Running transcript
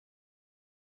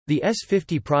The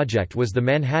S-50 project was the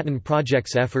Manhattan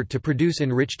Project's effort to produce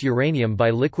enriched uranium by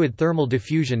liquid thermal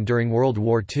diffusion during World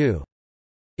War II.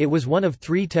 It was one of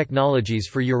three technologies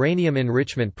for uranium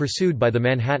enrichment pursued by the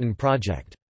Manhattan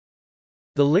Project.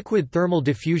 The liquid thermal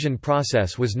diffusion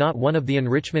process was not one of the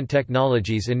enrichment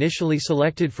technologies initially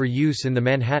selected for use in the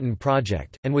Manhattan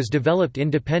Project, and was developed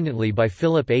independently by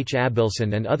Philip H.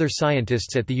 Abelson and other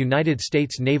scientists at the United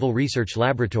States Naval Research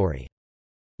Laboratory.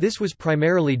 This was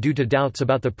primarily due to doubts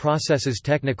about the process's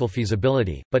technical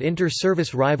feasibility, but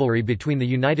inter-service rivalry between the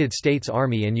United States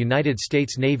Army and United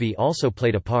States Navy also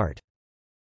played a part.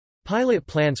 Pilot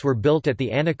plants were built at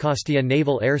the Anacostia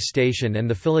Naval Air Station and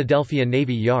the Philadelphia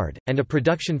Navy Yard, and a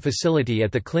production facility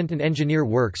at the Clinton Engineer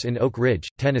Works in Oak Ridge,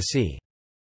 Tennessee.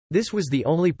 This was the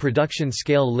only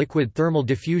production-scale liquid thermal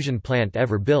diffusion plant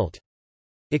ever built.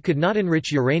 It could not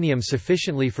enrich uranium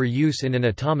sufficiently for use in an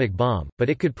atomic bomb, but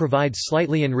it could provide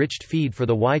slightly enriched feed for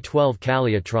the Y-12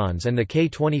 calutrons and the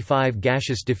K-25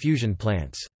 gaseous diffusion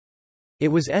plants. It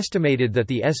was estimated that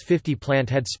the S-50 plant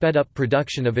had sped up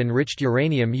production of enriched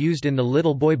uranium used in the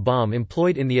Little Boy bomb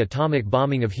employed in the atomic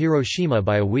bombing of Hiroshima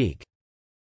by a week.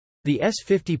 The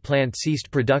S-50 plant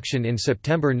ceased production in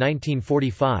September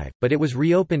 1945, but it was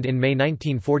reopened in May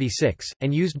 1946,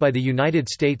 and used by the United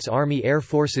States Army Air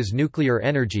Force's Nuclear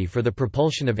Energy for the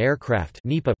Propulsion of Aircraft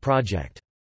project.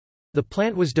 The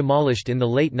plant was demolished in the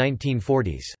late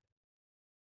 1940s.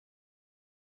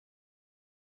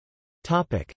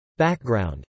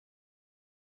 Background.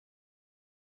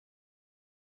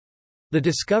 The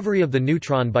discovery of the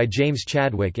neutron by James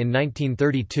Chadwick in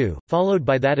 1932, followed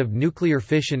by that of nuclear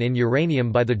fission in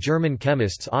uranium by the German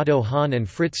chemists Otto Hahn and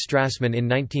Fritz Strassmann in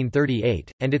 1938,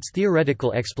 and its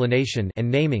theoretical explanation and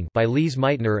naming by Lise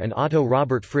Meitner and Otto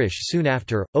Robert Frisch soon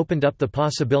after, opened up the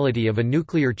possibility of a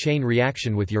nuclear chain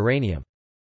reaction with uranium.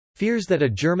 Fears that a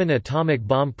German atomic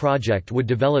bomb project would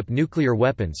develop nuclear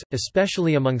weapons,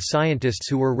 especially among scientists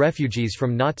who were refugees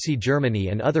from Nazi Germany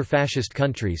and other fascist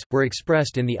countries, were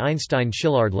expressed in the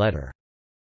Einstein-Szilard letter.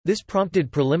 This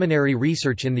prompted preliminary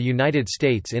research in the United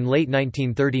States in late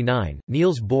 1939.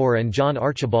 Niels Bohr and John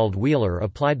Archibald Wheeler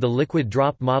applied the liquid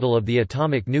drop model of the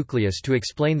atomic nucleus to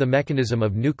explain the mechanism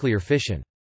of nuclear fission.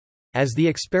 As the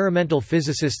experimental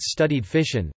physicists studied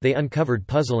fission, they uncovered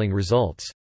puzzling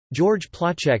results. George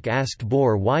Placzek asked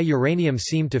Bohr why uranium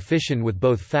seemed to fission with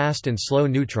both fast and slow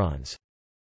neutrons.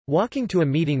 Walking to a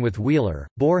meeting with Wheeler,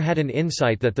 Bohr had an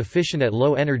insight that the fission at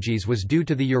low energies was due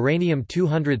to the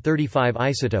uranium-235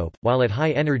 isotope, while at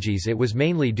high energies it was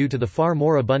mainly due to the far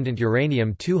more abundant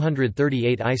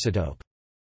uranium-238 isotope.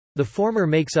 The former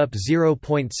makes up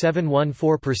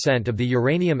 0.714% of the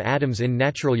uranium atoms in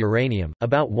natural uranium,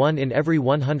 about 1 in every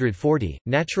 140.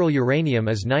 Natural uranium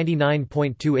is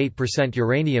 99.28%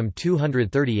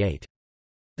 uranium-238.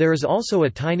 There is also a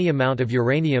tiny amount of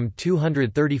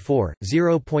uranium-234,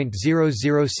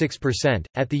 0.006%,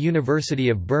 at the University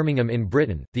of Birmingham in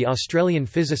Britain. The Australian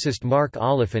physicist Mark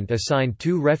Oliphant assigned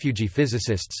two refugee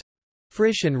physicists,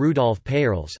 Frisch and Rudolf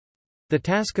Peierls, the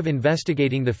task of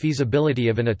investigating the feasibility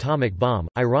of an atomic bomb,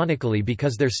 ironically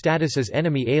because their status as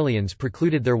enemy aliens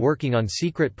precluded their working on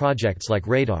secret projects like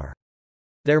radar.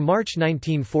 Their March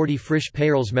 1940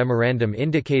 Frisch-Peierls memorandum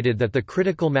indicated that the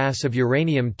critical mass of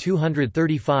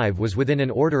uranium-235 was within an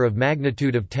order of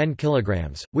magnitude of 10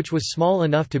 kg, which was small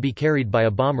enough to be carried by a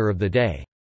bomber of the day.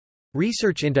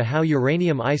 Research into how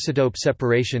uranium isotope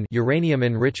separation uranium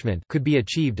enrichment could be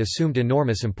achieved assumed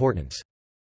enormous importance.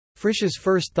 Frisch's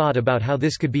first thought about how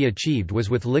this could be achieved was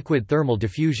with liquid thermal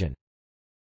diffusion.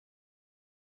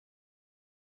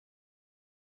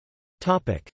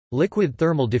 Liquid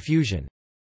thermal diffusion.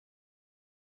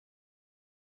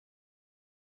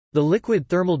 The liquid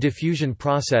thermal diffusion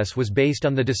process was based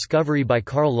on the discovery by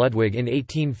Carl Ludwig in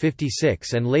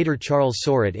 1856 and later Charles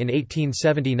Sorett in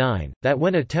 1879, that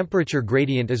when a temperature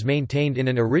gradient is maintained in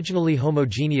an originally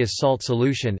homogeneous salt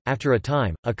solution, after a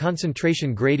time, a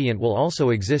concentration gradient will also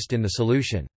exist in the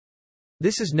solution.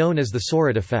 This is known as the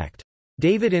Sorett effect.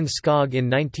 David Enskog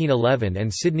in 1911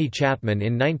 and Sidney Chapman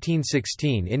in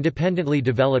 1916 independently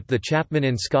developed the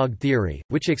Chapman-Enskog theory,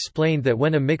 which explained that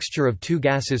when a mixture of two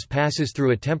gases passes through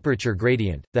a temperature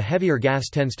gradient, the heavier gas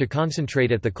tends to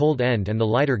concentrate at the cold end and the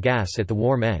lighter gas at the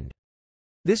warm end.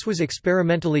 This was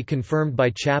experimentally confirmed by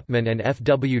Chapman and F.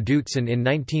 W. Dootson in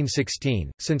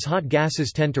 1916. Since hot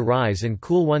gases tend to rise and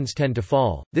cool ones tend to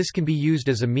fall, this can be used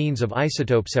as a means of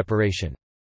isotope separation.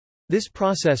 This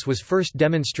process was first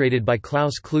demonstrated by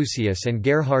Klaus Clusius and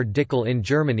Gerhard Dickel in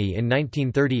Germany in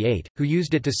 1938, who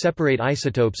used it to separate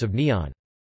isotopes of neon.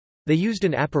 They used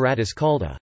an apparatus called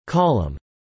a column,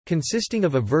 consisting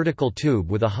of a vertical tube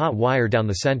with a hot wire down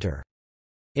the center.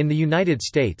 In the United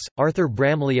States, Arthur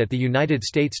Bramley at the United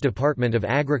States Department of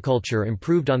Agriculture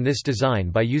improved on this design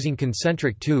by using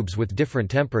concentric tubes with different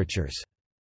temperatures.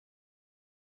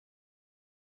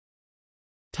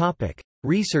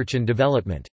 Research and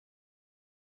development.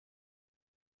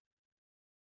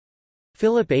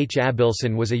 Philip H.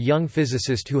 Abelson was a young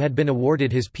physicist who had been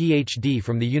awarded his Ph.D.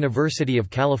 from the University of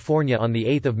California on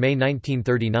 8 May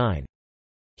 1939.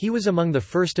 He was among the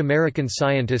first American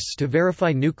scientists to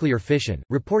verify nuclear fission,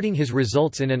 reporting his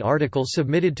results in an article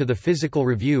submitted to the Physical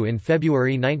Review in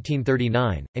February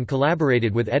 1939, and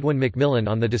collaborated with Edwin McMillan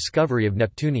on the discovery of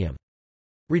neptunium.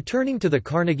 Returning to the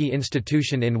Carnegie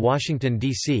Institution in Washington,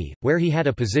 D.C., where he had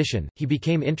a position, he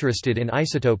became interested in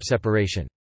isotope separation.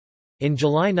 In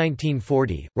July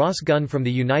 1940, Ross Gunn from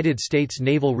the United States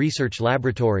Naval Research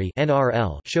Laboratory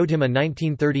 (NRL) showed him a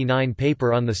 1939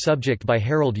 paper on the subject by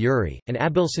Harold Urey, and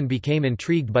Abelson became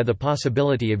intrigued by the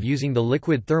possibility of using the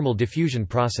liquid thermal diffusion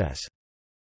process.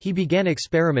 He began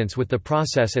experiments with the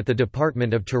process at the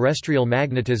Department of Terrestrial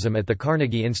Magnetism at the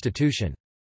Carnegie Institution.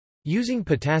 Using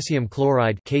potassium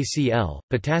chloride (KCl),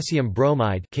 potassium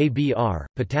bromide (KBr),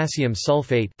 potassium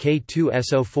sulfate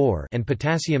 (K2SO4), and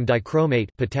potassium dichromate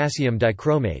 (potassium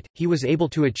dichromate), he was able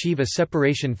to achieve a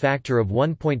separation factor of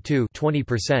 1.2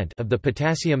 (20%) of the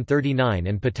potassium-39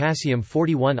 and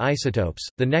potassium-41 isotopes.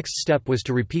 The next step was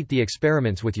to repeat the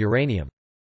experiments with uranium.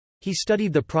 He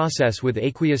studied the process with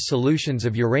aqueous solutions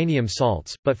of uranium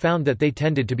salts, but found that they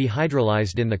tended to be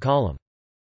hydrolyzed in the column.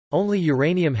 Only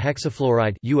uranium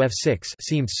hexafluoride UF6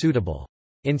 seemed suitable.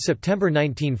 In September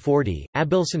 1940,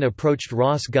 Abelson approached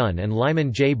Ross Gunn and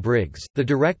Lyman J. Briggs, the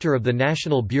director of the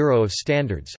National Bureau of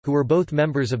Standards, who were both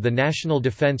members of the National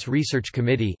Defense Research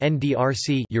Committee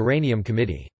 (NDRC) Uranium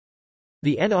Committee.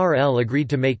 The NRL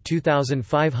agreed to make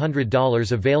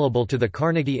 $2,500 available to the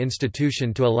Carnegie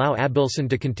Institution to allow Abelson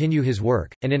to continue his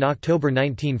work, and in October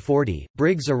 1940,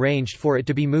 Briggs arranged for it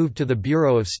to be moved to the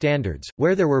Bureau of Standards,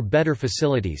 where there were better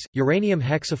facilities. Uranium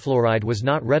hexafluoride was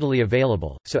not readily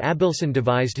available, so Abelson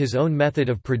devised his own method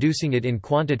of producing it in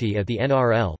quantity at the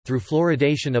NRL, through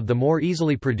fluoridation of the more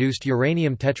easily produced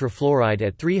uranium tetrafluoride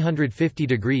at 350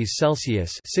 degrees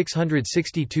Celsius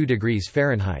 (662 degrees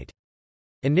Fahrenheit).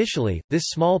 Initially, this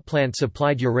small plant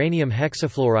supplied uranium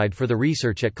hexafluoride for the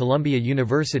research at Columbia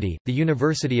University, the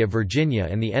University of Virginia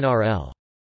and the NRL.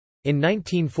 In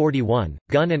 1941,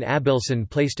 Gunn and Abelson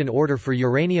placed an order for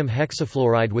uranium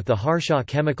hexafluoride with the Harshaw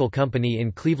Chemical Company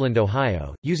in Cleveland,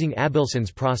 Ohio, using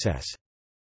Abelson's process.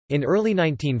 In early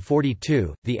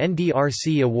 1942, the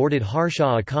NDRC awarded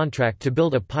Harshaw a contract to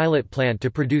build a pilot plant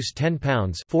to produce 10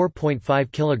 pounds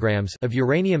 (4.5 kilograms) of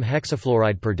uranium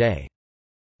hexafluoride per day.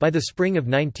 By the spring of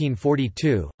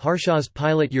 1942, Harshaw's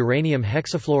pilot uranium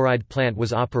hexafluoride plant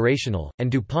was operational,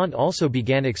 and DuPont also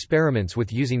began experiments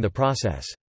with using the process.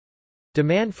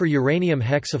 Demand for uranium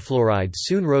hexafluoride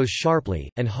soon rose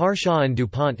sharply, and Harshaw and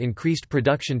DuPont increased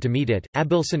production to meet it.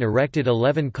 Abelson erected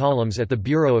 11 columns at the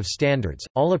Bureau of Standards,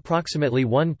 all approximately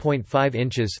 1.5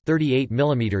 inches (38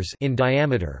 mm) in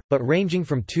diameter, but ranging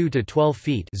from 2 to 12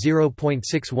 feet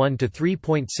 (0.61 to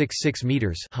 3.66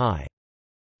 meters) high.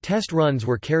 Test runs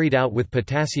were carried out with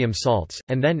potassium salts,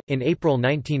 and then, in April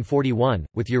 1941,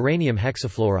 with uranium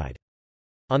hexafluoride.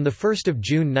 On 1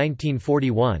 June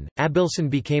 1941, Abelson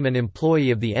became an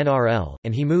employee of the NRL,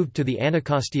 and he moved to the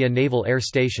Anacostia Naval Air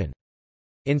Station.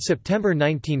 In September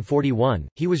 1941,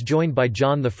 he was joined by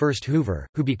John I Hoover,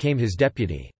 who became his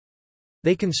deputy.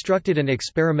 They constructed an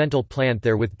experimental plant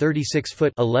there with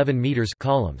 36-foot (11 meters)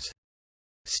 columns.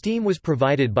 Steam was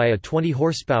provided by a 20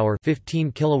 horsepower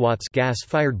 15 kilowatts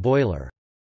gas-fired boiler.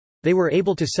 They were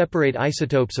able to separate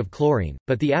isotopes of chlorine,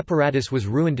 but the apparatus was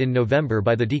ruined in November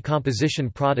by the decomposition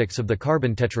products of the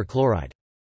carbon tetrachloride.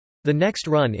 The next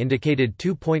run indicated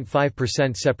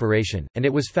 2.5% separation, and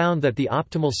it was found that the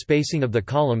optimal spacing of the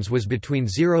columns was between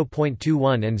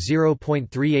 0.21 and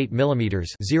 0.38 mm,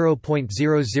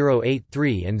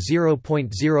 0.0083 and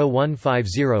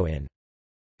 0.0150 in.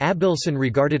 Abelson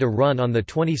regarded a run on the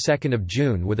 22nd of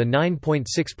June with a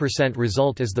 9.6%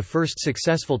 result as the first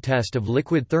successful test of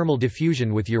liquid thermal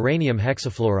diffusion with uranium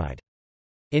hexafluoride.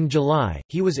 In July,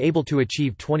 he was able to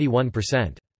achieve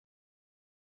 21%.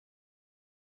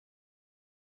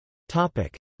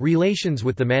 Topic: Relations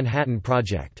with the Manhattan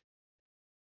Project.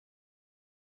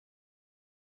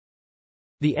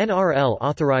 The NRL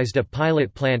authorized a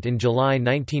pilot plant in July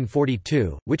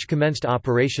 1942, which commenced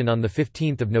operation on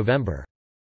 15 November.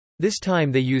 This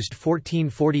time they used 14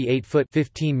 48-foot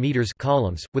 15 meters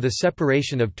columns, with a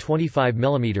separation of 25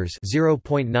 mm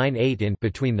 (0.98 in)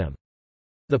 between them.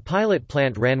 The pilot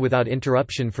plant ran without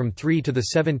interruption from 3 to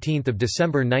 17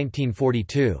 December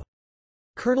 1942.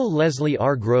 Colonel Leslie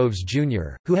R. Groves,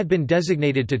 Jr., who had been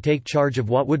designated to take charge of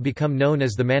what would become known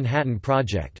as the Manhattan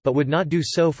Project but would not do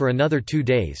so for another 2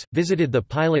 days, visited the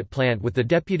pilot plant with the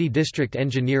Deputy District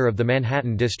Engineer of the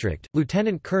Manhattan District,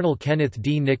 Lieutenant Colonel Kenneth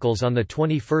D. Nichols on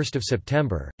 21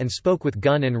 September, and spoke with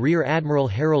Gun and Rear Admiral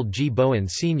Harold G. Bowen,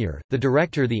 Sr., the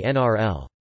director of the NRL.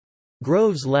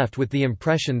 Groves left with the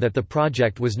impression that the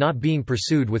project was not being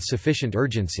pursued with sufficient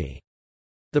urgency.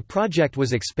 The project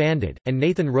was expanded, and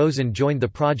Nathan Rosen joined the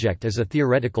project as a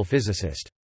theoretical physicist.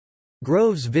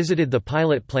 Groves visited the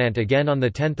pilot plant again on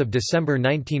 10 December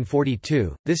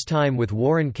 1942, this time with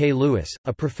Warren K. Lewis,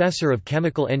 a professor of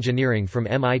chemical engineering from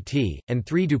MIT, and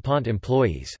 3 DuPont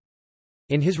employees.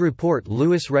 In his report,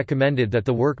 Lewis recommended that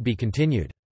the work be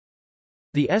continued.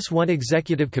 The S-1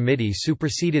 Executive Committee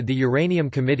superseded the Uranium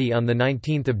Committee on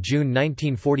 19 June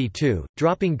 1942,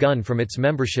 dropping Gun from its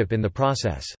membership in the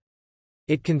process.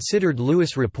 It considered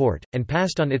Lewis' report, and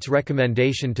passed on its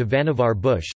recommendation to Vannevar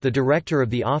Bush, the director of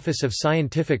the Office of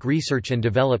Scientific Research and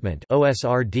Development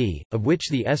 (OSRD), of which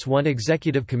the S-1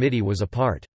 Executive Committee was a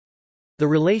part. The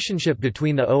relationship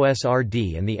between the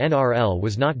OSRD and the NRL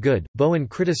was not good. Bowen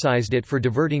criticized it for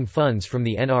diverting funds from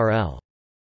the NRL.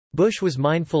 Bush was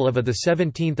mindful of a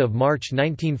 17 March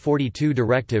 1942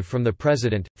 directive from the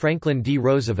President, Franklin D.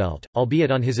 Roosevelt,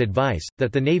 albeit on his advice,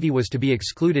 that the Navy was to be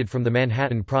excluded from the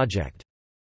Manhattan Project.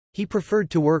 He preferred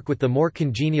to work with the more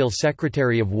congenial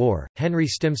Secretary of War, Henry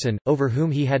Stimson, over whom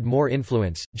he had more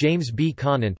influence. James B.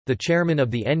 Conant, the chairman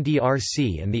of the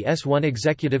NDRC and the S-1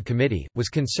 Executive Committee, was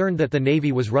concerned that the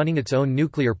Navy was running its own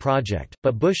nuclear project,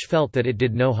 but Bush felt that it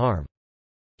did no harm.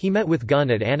 He met with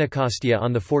Gun at Anacostia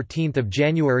on 14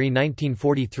 January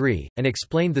 1943, and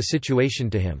explained the situation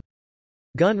to him.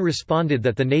 Gun responded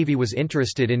that the Navy was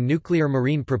interested in nuclear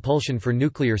marine propulsion for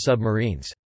nuclear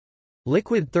submarines.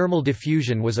 Liquid thermal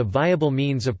diffusion was a viable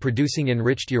means of producing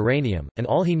enriched uranium, and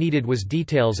all he needed was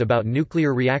details about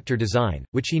nuclear reactor design,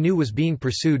 which he knew was being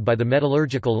pursued by the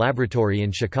Metallurgical Laboratory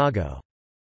in Chicago.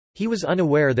 He was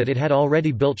unaware that it had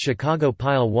already built Chicago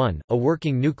Pile 1, a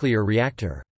working nuclear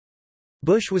reactor.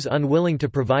 Bush was unwilling to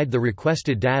provide the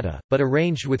requested data, but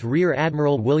arranged with Rear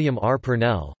Admiral William R.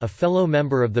 Purnell, a fellow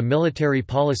member of the Military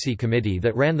Policy Committee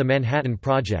that ran the Manhattan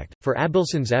Project, for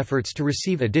Abelson's efforts to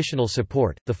receive additional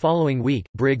support. The following week,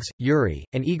 Briggs, Urey,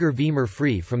 and Eager V.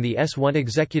 Murphree from the S-1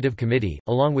 Executive Committee,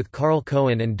 along with Carl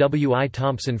Cohen and W. I.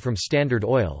 Thompson from Standard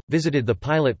Oil, visited the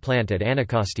pilot plant at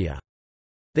Anacostia.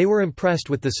 They were impressed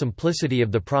with the simplicity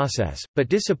of the process, but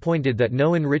disappointed that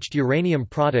no enriched uranium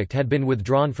product had been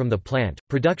withdrawn from the plant.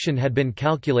 Production had been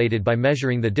calculated by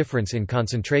measuring the difference in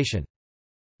concentration.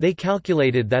 They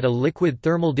calculated that a liquid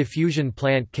thermal diffusion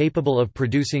plant capable of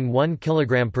producing 1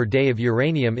 kg per day of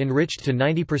uranium enriched to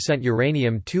 90%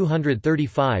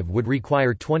 uranium-235 would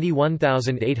require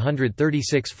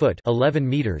 21,836 foot 11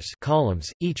 meters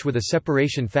columns, each with a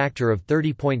separation factor of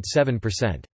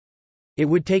 30.7%. It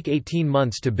would take 18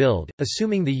 months to build,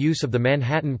 assuming the use of the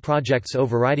Manhattan Project's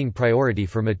overriding priority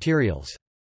for materials.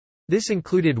 This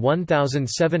included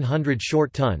 1,700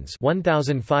 short tons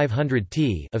 1,500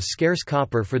 t of scarce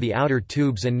copper for the outer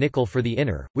tubes and nickel for the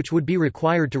inner, which would be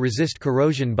required to resist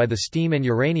corrosion by the steam and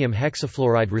uranium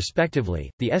hexafluoride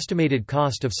respectively. The estimated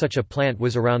cost of such a plant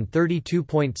was around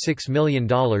 $32.6 million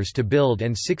to build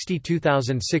and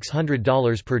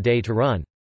 $62,600 per day to run.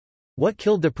 What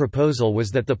killed the proposal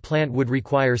was that the plant would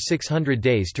require 600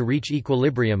 days to reach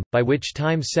equilibrium, by which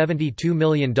time $72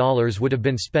 million would have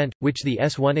been spent, which the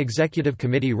S-1 Executive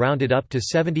Committee rounded up to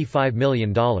 $75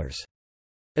 million.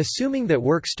 Assuming that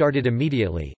work started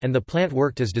immediately, and the plant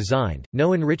worked as designed,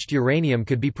 no enriched uranium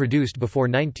could be produced before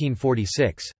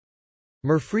 1946.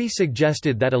 Murphree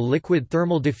suggested that a liquid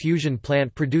thermal diffusion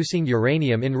plant producing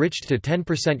uranium enriched to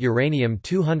 10%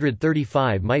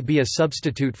 uranium-235 might be a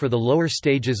substitute for the lower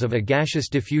stages of a gaseous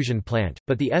diffusion plant,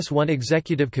 but the S-1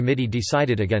 Executive Committee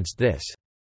decided against this.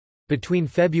 Between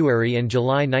February and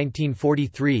July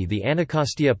 1943 the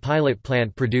Anacostia pilot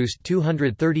plant produced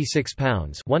 236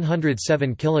 pounds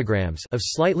 107 kilograms of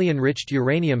slightly enriched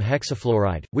uranium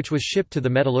hexafluoride, which was shipped to the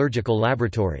Metallurgical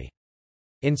Laboratory.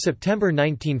 In September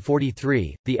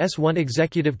 1943, the S-1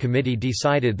 Executive Committee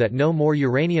decided that no more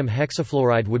uranium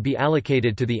hexafluoride would be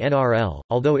allocated to the NRL,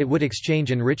 although it would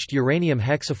exchange enriched uranium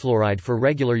hexafluoride for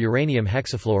regular uranium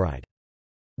hexafluoride.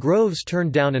 Groves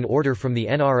turned down an order from the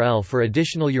NRL for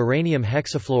additional uranium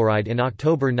hexafluoride in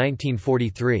October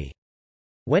 1943.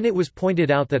 When it was pointed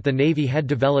out that the Navy had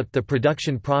developed the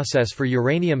production process for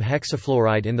uranium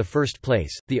hexafluoride in the first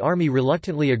place, the Army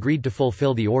reluctantly agreed to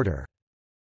fulfill the order.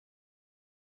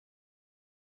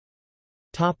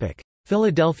 Topic: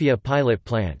 Philadelphia pilot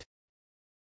plant.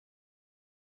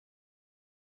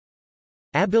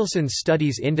 Abelson's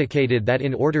studies indicated that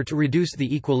in order to reduce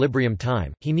the equilibrium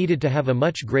time, he needed to have a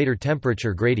much greater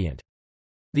temperature gradient.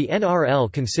 The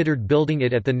NRL considered building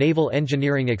it at the Naval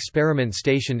Engineering Experiment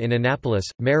Station in Annapolis,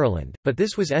 Maryland, but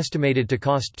this was estimated to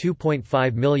cost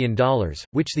 $2.5 million,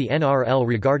 which the NRL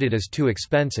regarded as too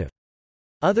expensive.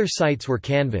 Other sites were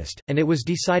canvassed, and it was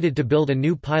decided to build a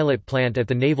new pilot plant at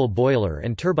the Naval Boiler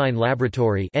and Turbine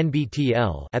Laboratory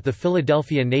 (NBTL) at the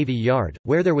Philadelphia Navy Yard,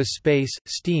 where there was space,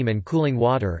 steam and cooling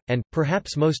water, and,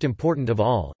 perhaps most important of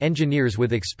all, engineers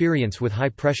with experience with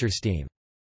high-pressure steam.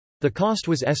 The cost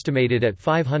was estimated at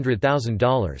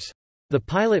 $500,000. The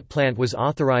pilot plant was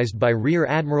authorized by Rear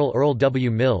Admiral Earl W.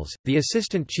 Mills, the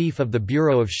Assistant Chief of the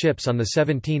Bureau of Ships, on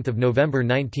 17 November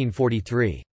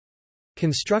 1943.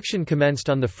 Construction commenced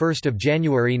on 1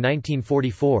 January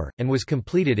 1944, and was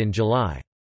completed in July.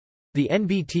 The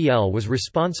NBTL was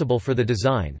responsible for the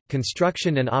design,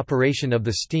 construction and operation of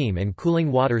the steam and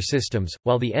cooling water systems,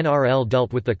 while the NRL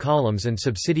dealt with the columns and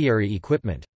subsidiary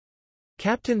equipment.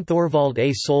 Captain Thorvald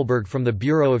A. Solberg from the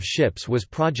Bureau of Ships was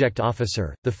project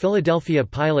officer. The Philadelphia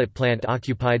pilot plant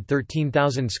occupied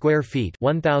 13,000 square feet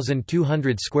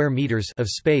 (1,200 square meters) of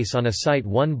space on a site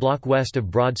 1 block west of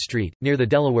Broad Street, near the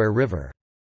Delaware River.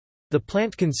 The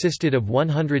plant consisted of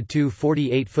 102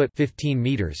 48-foot (15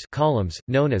 meters) columns,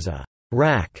 known as a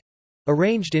rack,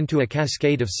 arranged into a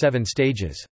cascade of 7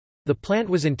 stages. The plant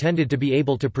was intended to be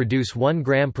able to produce 1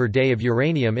 gram per day of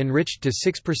uranium enriched to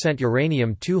 6%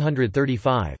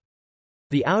 uranium-235.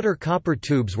 The outer copper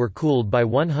tubes were cooled by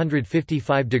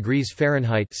 155 degrees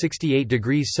Fahrenheit (68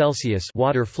 degrees Celsius)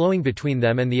 water flowing between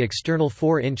them and the external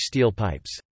 4-inch steel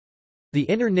pipes. The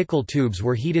inner nickel tubes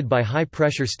were heated by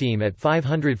high-pressure steam at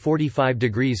 545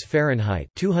 degrees Fahrenheit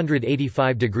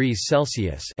 (285 degrees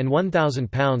Celsius) and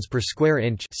 1,000 pounds per square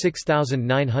inch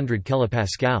 (6,900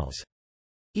 kilopascals).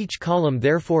 Each column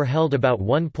therefore held about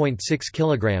 1.6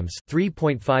 kilograms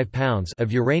 (3.5 pounds)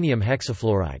 of uranium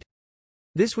hexafluoride.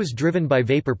 This was driven by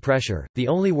vapor pressure. The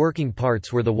only working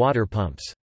parts were the water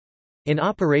pumps. In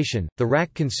operation, the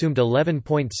rack consumed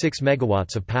 11.6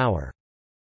 megawatts of power.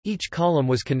 Each column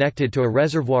was connected to a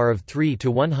reservoir of 3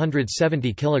 to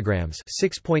 170 kilograms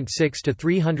 (6.6 to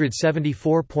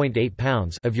 374.8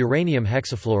 pounds) of uranium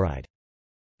hexafluoride.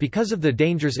 Because of the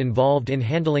dangers involved in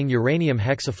handling uranium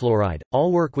hexafluoride,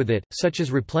 all work with it, such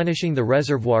as replenishing the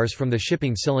reservoirs from the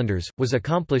shipping cylinders, was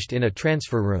accomplished in a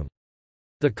transfer room.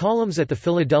 The columns at the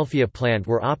Philadelphia plant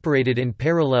were operated in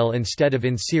parallel instead of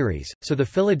in series, so the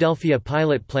Philadelphia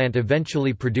pilot plant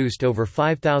eventually produced over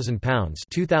 5,000 pounds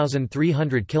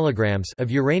 (2,300 kilograms)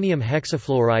 of uranium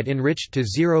hexafluoride enriched to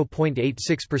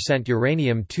 0.86%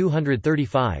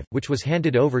 uranium-235, which was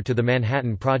handed over to the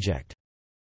Manhattan Project.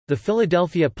 The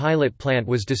Philadelphia pilot plant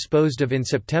was disposed of in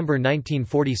September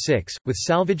 1946, with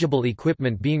salvageable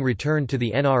equipment being returned to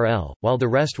the NRL, while the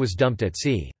rest was dumped at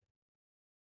sea.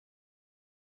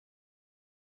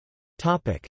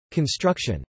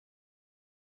 Construction.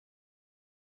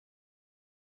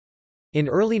 In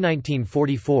early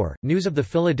 1944, news of the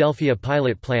Philadelphia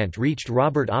pilot plant reached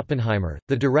Robert Oppenheimer,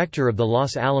 the director of the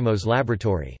Los Alamos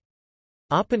laboratory.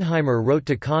 Oppenheimer wrote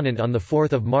to Conant on 4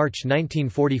 March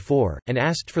 1944, and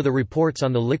asked for the reports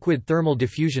on the liquid thermal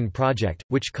diffusion project,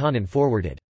 which Conant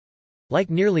forwarded. Like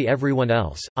nearly everyone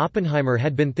else, Oppenheimer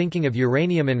had been thinking of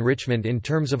uranium enrichment in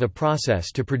terms of a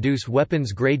process to produce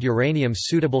weapons-grade uranium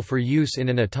suitable for use in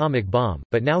an atomic bomb,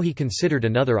 but now he considered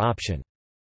another option.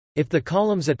 If the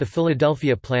columns at the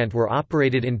Philadelphia plant were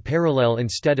operated in parallel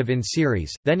instead of in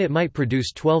series, then it might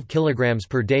produce 12 kilograms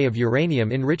per day of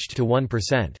uranium enriched to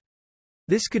 1%.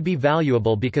 This could be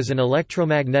valuable because an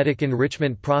electromagnetic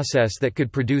enrichment process that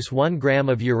could produce 1 gram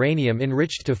of uranium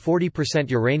enriched to 40%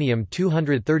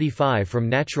 uranium-235 from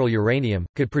natural uranium,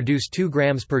 could produce 2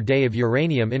 grams per day of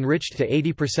uranium enriched to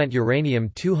 80%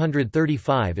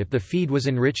 uranium-235 if the feed was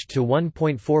enriched to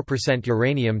 1.4%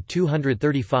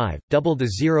 uranium-235, double the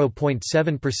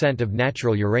 0.7% of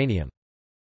natural uranium.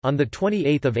 On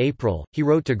 28 April, he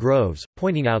wrote to Groves,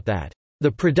 pointing out that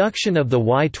the production of the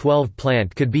Y-12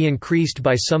 plant could be increased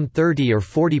by some 30 or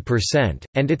 40%,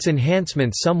 and its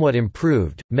enhancement somewhat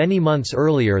improved, many months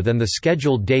earlier than the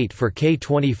scheduled date for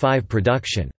K-25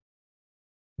 production.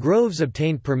 Groves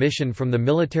obtained permission from the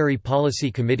Military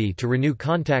Policy Committee to renew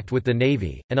contact with the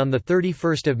Navy, and on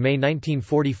 31 May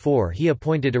 1944 he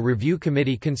appointed a review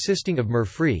committee consisting of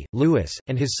Murphree, Lewis,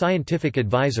 and his scientific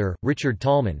advisor, Richard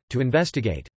Tallman, to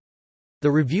investigate. The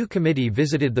review committee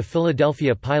visited the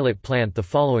Philadelphia pilot plant the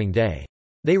following day.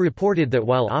 They reported that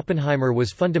while Oppenheimer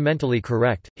was fundamentally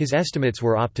correct, his estimates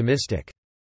were optimistic.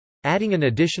 Adding an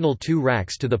additional 2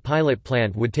 racks to the pilot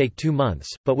plant would take 2 months,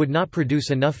 but would not produce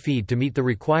enough feed to meet the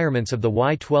requirements of the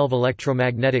Y-12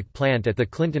 electromagnetic plant at the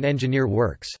Clinton Engineer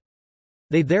Works.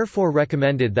 They therefore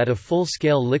recommended that a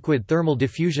full-scale liquid thermal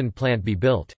diffusion plant be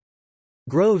built.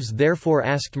 Groves therefore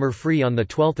asked Murphree on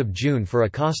 12 June for a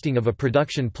costing of a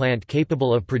production plant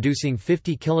capable of producing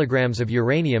 50 kg of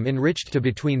uranium enriched to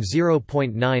between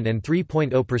 0.9 and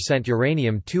 3.0%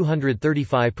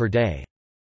 uranium-235 per day.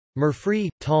 Murphree,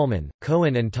 Tallman,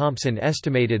 Cohen and Thompson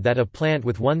estimated that a plant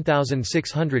with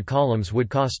 1,600 columns would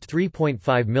cost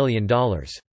 $3.5 million.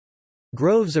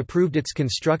 Groves approved its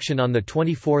construction on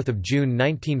 24 June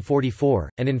 1944,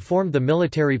 and informed the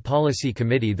Military Policy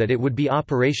Committee that it would be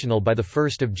operational by 1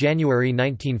 January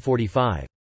 1945.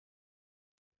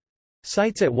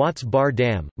 Sites at Watts Bar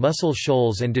Dam, Muscle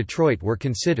Shoals and Detroit were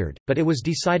considered, but it was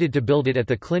decided to build it at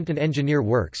the Clinton Engineer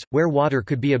Works, where water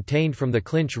could be obtained from the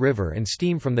Clinch River and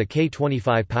steam from the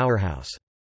K-25 powerhouse.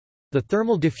 The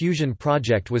thermal diffusion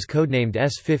project was codenamed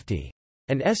S-50.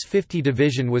 An S-50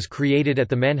 division was created at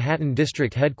the Manhattan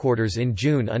District Headquarters in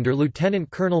June under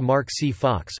Lieutenant Colonel Mark C.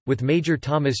 Fox, with Major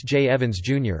Thomas J. Evans,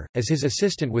 Jr., as his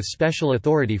assistant with special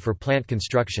authority for plant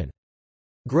construction.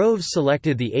 Groves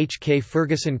selected the H. K.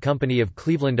 Ferguson Company of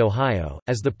Cleveland, Ohio,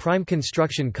 as the prime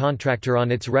construction contractor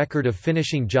on its record of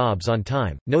finishing jobs on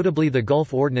time, notably the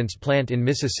Gulf Ordnance Plant in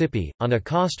Mississippi, on a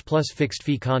cost-plus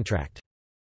fixed-fee contract.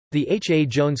 The H. A.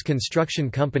 Jones Construction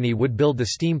Company would build the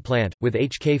steam plant, with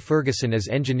H. K. Ferguson as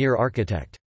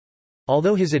engineer-architect.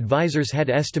 Although his advisors had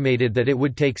estimated that it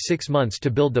would take 6 months to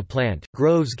build the plant,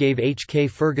 Groves gave H. K.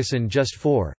 Ferguson just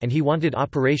 4, and he wanted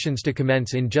operations to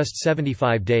commence in just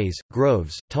 75 days.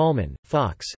 Groves, Tallman,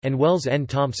 Fox, and Wells N.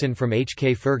 Thompson from H.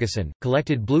 K. Ferguson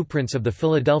collected blueprints of the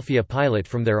Philadelphia pilot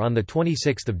from there on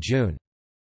 26 June.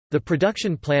 The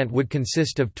production plant would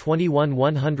consist of 21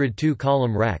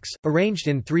 102-column racks, arranged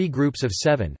in 3 groups of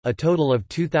 7, a total of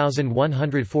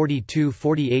 2,142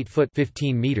 48-foot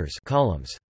 (15 meters)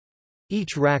 columns.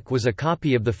 Each rack was a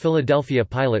copy of the Philadelphia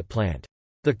pilot plant.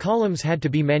 The columns had to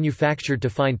be manufactured to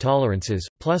fine tolerances,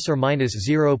 plus or minus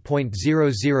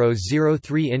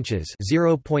 0.0003 inches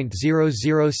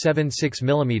 (0.0076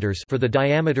 millimeters) for the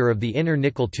diameter of the inner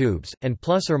nickel tubes, and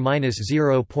plus or minus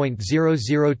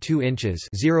 0.002 inches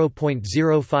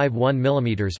 (0.051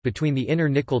 millimeters) between the inner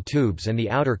nickel tubes and the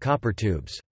outer copper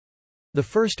tubes. The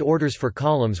first orders for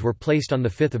columns were placed on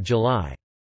 5 July.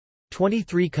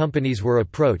 23 companies were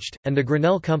approached, and the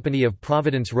Grinnell Company of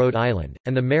Providence, Rhode Island,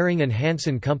 and the Mehring and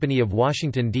Hanson Company of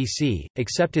Washington, D.C.,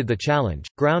 accepted the challenge.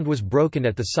 Ground was broken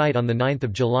at the site on 9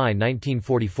 July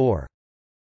 1944.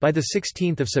 By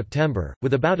 16 September,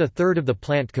 with about a third of the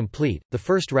plant complete, the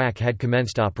first rack had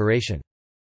commenced operation.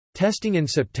 Testing in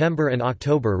September and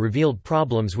October revealed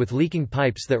problems with leaking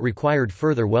pipes that required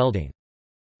further welding.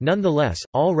 Nonetheless,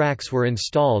 all racks were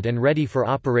installed and ready for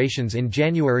operations in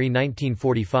January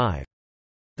 1945.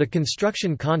 The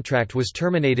construction contract was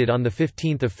terminated on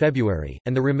 15 February,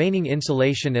 and the remaining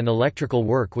insulation and electrical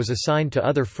work was assigned to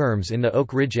other firms in the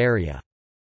Oak Ridge area.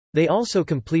 They also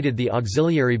completed the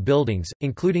auxiliary buildings,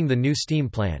 including the new steam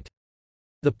plant.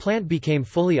 The plant became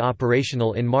fully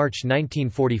operational in March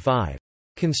 1945.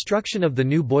 Construction of the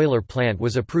new boiler plant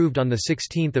was approved on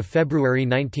 16 February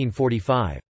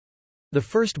 1945. The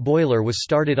first boiler was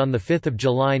started on 5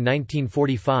 July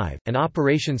 1945, and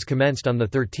operations commenced on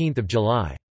 13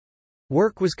 July.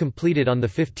 Work was completed on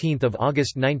 15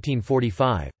 August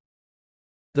 1945.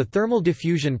 The Thermal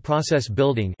Diffusion Process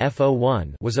Building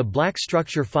 (FO1) was a black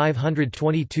structure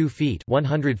 522 feet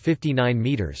 (159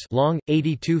 meters) long,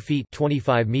 82 feet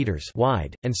 (25 meters)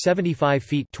 wide, and 75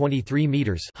 feet (23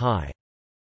 meters) high.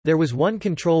 There was one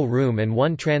control room and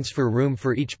one transfer room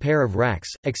for each pair of racks,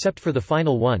 except for the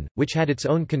final one, which had its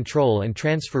own control and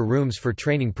transfer rooms for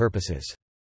training purposes.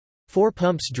 4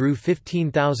 pumps drew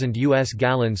 15,000 U.S.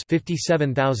 gallons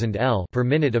 57,000 L per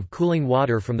minute of cooling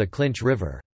water from the Clinch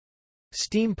River.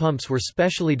 Steam pumps were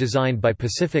specially designed by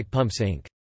Pacific Pumps Inc.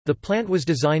 The plant was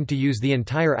designed to use the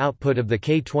entire output of the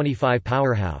K-25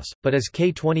 powerhouse, but as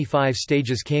K-25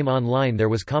 stages came online there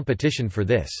was competition for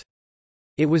this.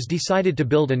 It was decided to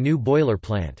build a new boiler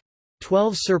plant.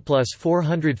 12 surplus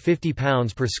 450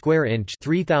 pounds per square inch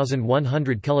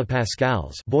 3,100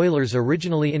 kilopascals boilers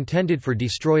originally intended for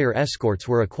destroyer escorts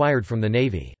were acquired from the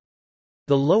Navy.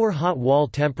 The lower hot wall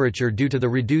temperature due to the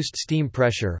reduced steam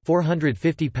pressure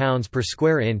 450 pounds per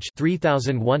square inch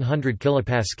 3,100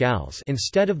 kilopascals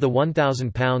instead of the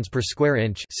 1,000 pounds per square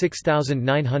inch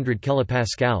 6,900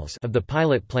 kilopascals of the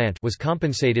pilot plant was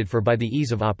compensated for by the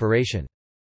ease of operation.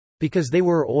 Because they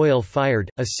were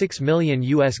oil-fired, a 6 million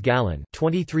U.S. gallon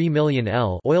 23 million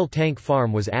L oil tank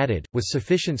farm was added, with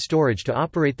sufficient storage to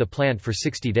operate the plant for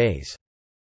 60 days.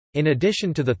 In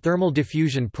addition to the Thermal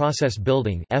Diffusion Process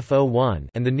Building (FO1)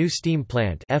 and the new steam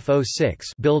plant (FO6)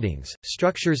 buildings,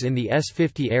 structures in the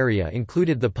S-50 area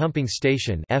included the pumping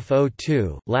station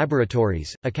 (FO2),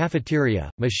 laboratories, a cafeteria,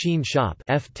 machine shop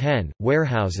 (F10),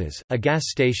 warehouses, a gas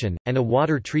station, and a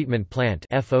water treatment plant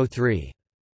 (FO3).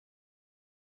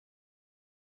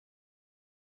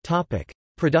 Topic: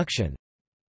 Production.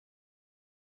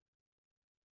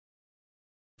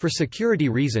 For security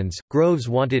reasons, Groves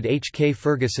wanted H.K.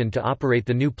 Ferguson to operate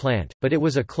the new plant, but it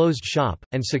was a closed shop,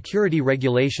 and security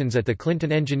regulations at the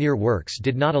Clinton Engineer Works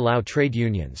did not allow trade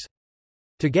unions.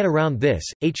 To get around this,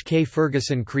 H.K.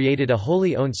 Ferguson created a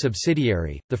wholly owned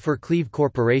subsidiary, the Fercleve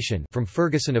Corporation, from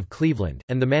Ferguson of Cleveland,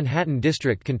 and the Manhattan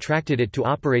District contracted it to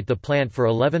operate the plant for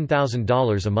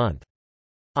 $11,000 a month.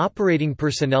 Operating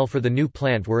personnel for the new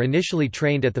plant were initially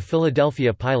trained at the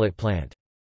Philadelphia pilot plant.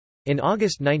 In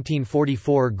August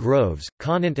 1944, Groves,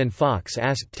 Conant and Fox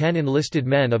asked 10 enlisted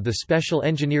men of the Special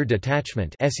Engineer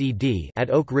Detachment (SED)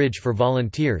 at Oak Ridge for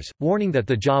volunteers, warning that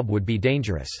the job would be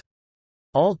dangerous.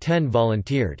 All 10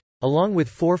 volunteered. Along with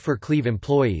 4 Fercleve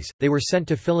employees, they were sent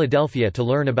to Philadelphia to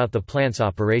learn about the plant's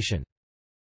operation.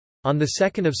 On 2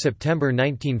 September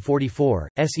 1944,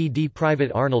 SED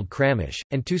Private Arnold Kramish,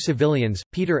 and 2 civilians,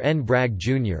 Peter N. Bragg,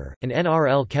 Jr., an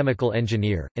NRL chemical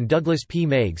engineer, and Douglas P.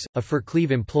 Meigs, a Fercleve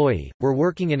employee, were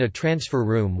working in a transfer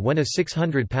room when a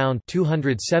 600-pound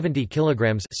 (270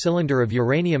 kilograms) cylinder of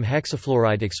uranium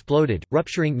hexafluoride exploded,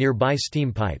 rupturing nearby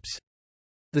steam pipes.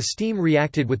 The steam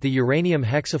reacted with the uranium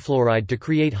hexafluoride to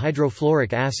create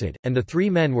hydrofluoric acid, and the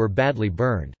 3 men were badly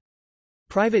burned.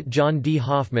 Private John D.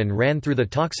 Hoffman ran through the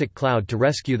toxic cloud to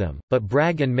rescue them, but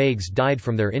Bragg and Meigs died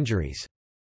from their injuries.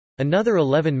 Another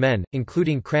 11 men,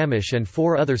 including Kramish and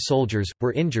 4 other soldiers,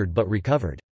 were injured but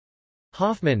recovered.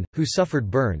 Hoffman, who suffered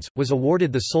burns, was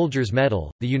awarded the Soldier's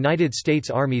Medal, the United States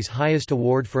Army's highest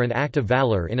award for an act of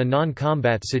valor in a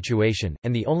non-combat situation,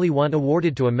 and the only one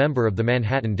awarded to a member of the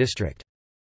Manhattan District.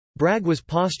 Bragg was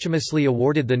posthumously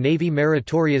awarded the Navy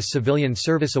Meritorious Civilian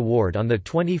Service Award on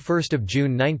 21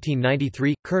 June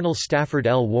 1993. Colonel Stafford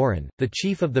L. Warren, the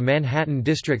chief of the Manhattan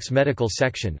District's medical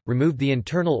section, removed the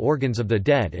internal organs of the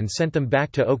dead and sent them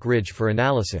back to Oak Ridge for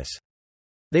analysis.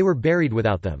 They were buried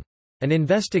without them. An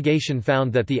investigation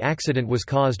found that the accident was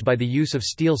caused by the use of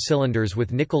steel cylinders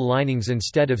with nickel linings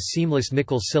instead of seamless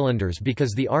nickel cylinders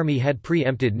because the Army had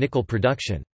preempted nickel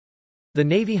production. The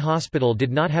Navy hospital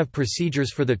did not have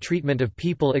procedures for the treatment of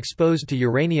people exposed to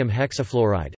uranium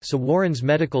hexafluoride, so Warren's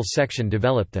medical section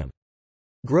developed them.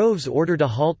 Groves ordered a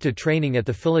halt to training at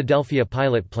the Philadelphia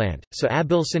pilot plant, so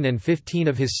Abilson and 15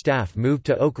 of his staff moved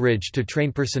to Oak Ridge to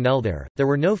train personnel there. There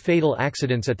were no fatal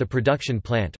accidents at the production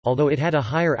plant, although it had a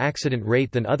higher accident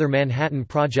rate than other Manhattan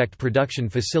Project production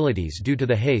facilities due to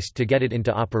the haste to get it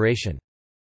into operation.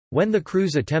 When the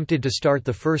crews attempted to start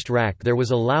the first rack, there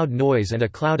was a loud noise and a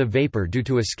cloud of vapor due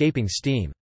to escaping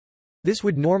steam. This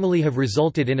would normally have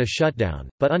resulted in a shutdown,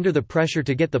 but under the pressure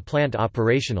to get the plant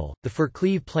operational, the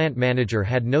Fercleve plant manager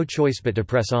had no choice but to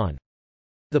press on.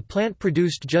 The plant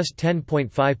produced just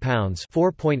 10.5 pounds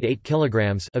 (4.8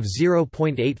 kilograms) of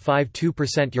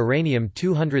 0.852%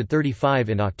 uranium-235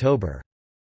 in October.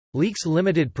 Leaks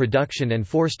limited production and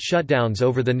forced shutdowns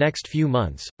over the next few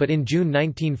months, but in June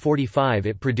 1945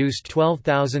 it produced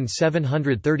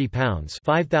 12,730 pounds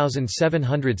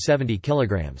 (5,770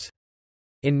 kilograms).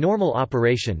 In normal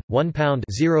operation, 1 pound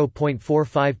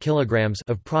 (0.45 kilograms)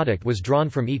 of product was drawn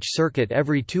from each circuit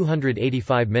every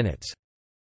 285 minutes.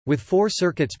 With 4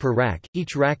 circuits per rack,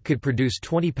 each rack could produce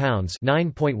 20 pounds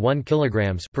 (9.1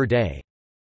 kilograms) per day.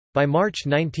 By March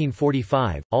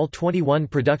 1945, all 21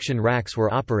 production racks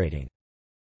were operating.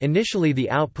 Initially the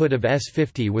output of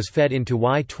S-50 was fed into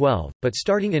Y-12, but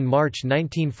starting in March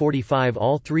 1945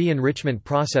 all 3 enrichment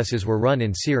processes were run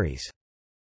in series.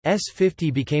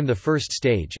 S-50 became the first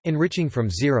stage, enriching from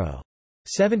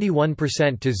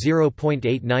 0.71% to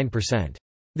 0.89%.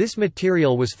 This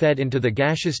material was fed into the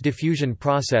gaseous diffusion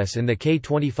process in the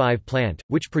K-25 plant,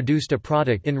 which produced a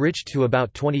product enriched to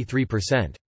about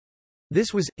 23%.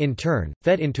 This was, in turn,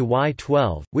 fed into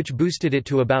Y-12, which boosted it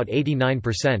to about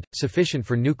 89%, sufficient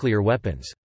for nuclear weapons.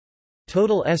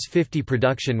 Total S-50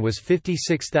 production was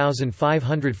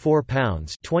 56,504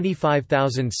 pounds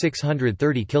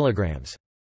 (25,630 kilograms).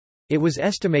 It was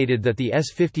estimated that the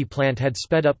S-50 plant had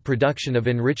sped up production of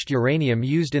enriched uranium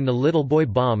used in the Little Boy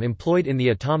bomb employed in the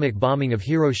atomic bombing of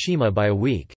Hiroshima by a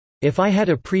week. "If I had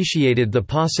appreciated the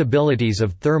possibilities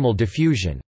of thermal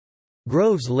diffusion,"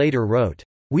 Groves later wrote.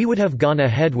 "We would have gone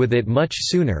ahead with it much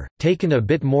sooner, taken a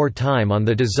bit more time on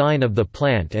the design of the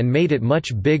plant and made it much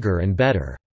bigger and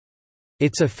better.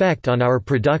 Its effect on our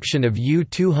production of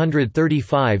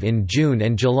U-235 in June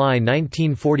and July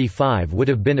 1945 would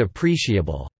have been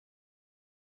appreciable."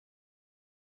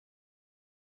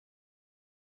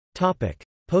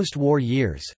 Post-war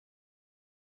years.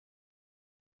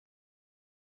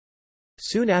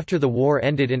 Soon after the war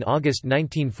ended in August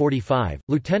 1945,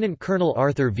 Lieutenant Colonel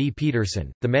Arthur V.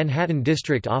 Peterson, the Manhattan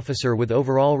District Officer with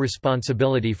overall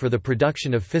responsibility for the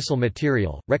production of fissile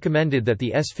material, recommended that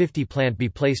the S-50 plant be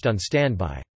placed on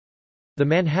standby. The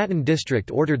Manhattan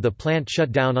District ordered the plant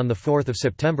shut down on 4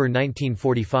 September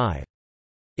 1945.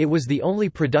 It was the only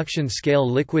production-scale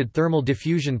liquid thermal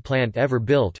diffusion plant ever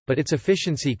built, but its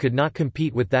efficiency could not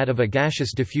compete with that of a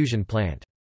gaseous diffusion plant.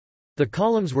 The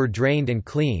columns were drained and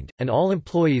cleaned, and all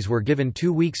employees were given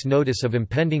 2 weeks' notice of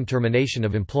impending termination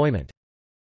of employment.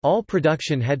 All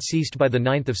production had ceased by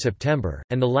 9 September,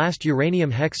 and the last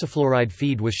uranium hexafluoride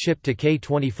feed was shipped to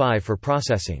K-25 for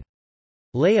processing.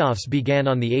 Layoffs began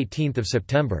on 18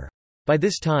 September. By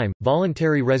this time,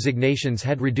 voluntary resignations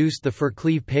had reduced the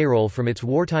Furcleve payroll from its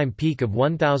wartime peak of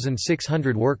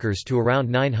 1,600 workers to around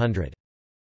 900.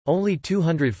 Only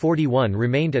 241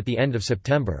 remained at the end of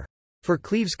September.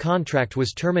 Furcleve's contract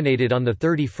was terminated on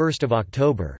 31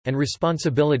 October, and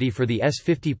responsibility for the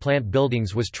S-50 plant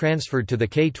buildings was transferred to the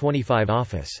K-25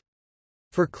 office.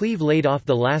 Furcleve laid off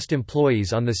the last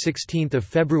employees on 16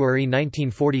 February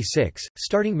 1946.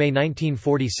 Starting May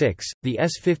 1946, the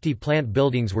S-50 plant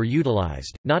buildings were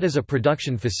utilized, not as a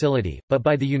production facility, but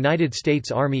by the United States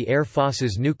Army Air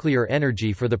Force's Nuclear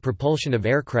Energy for the Propulsion of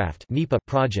Aircraft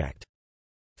project.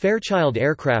 Fairchild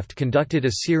Aircraft conducted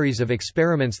a series of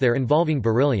experiments there involving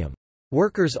beryllium.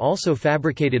 Workers also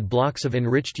fabricated blocks of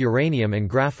enriched uranium and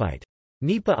graphite.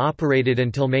 NEPA operated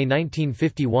until May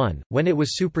 1951, when it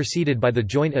was superseded by the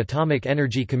Joint Atomic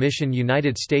Energy Commission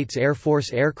United States Air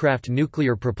Force Aircraft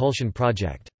Nuclear Propulsion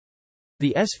Project.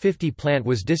 The S-50 plant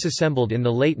was disassembled in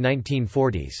the late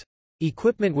 1940s.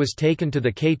 Equipment was taken to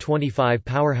the K-25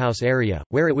 powerhouse area,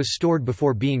 where it was stored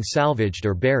before being salvaged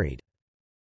or buried.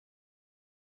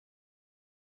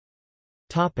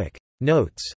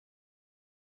 Notes.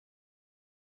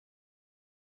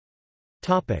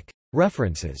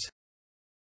 References.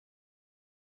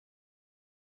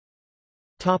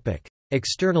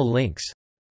 External links.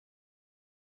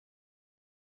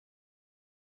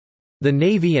 The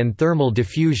Navy and Thermal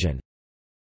Diffusion.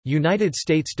 United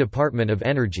States Department of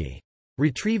Energy.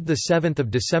 Retrieved 7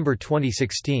 December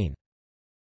 2016.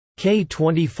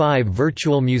 K-25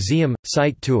 Virtual Museum –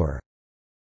 Site Tour.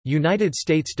 United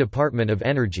States Department of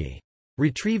Energy.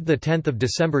 Retrieved 10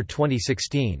 December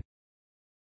 2016.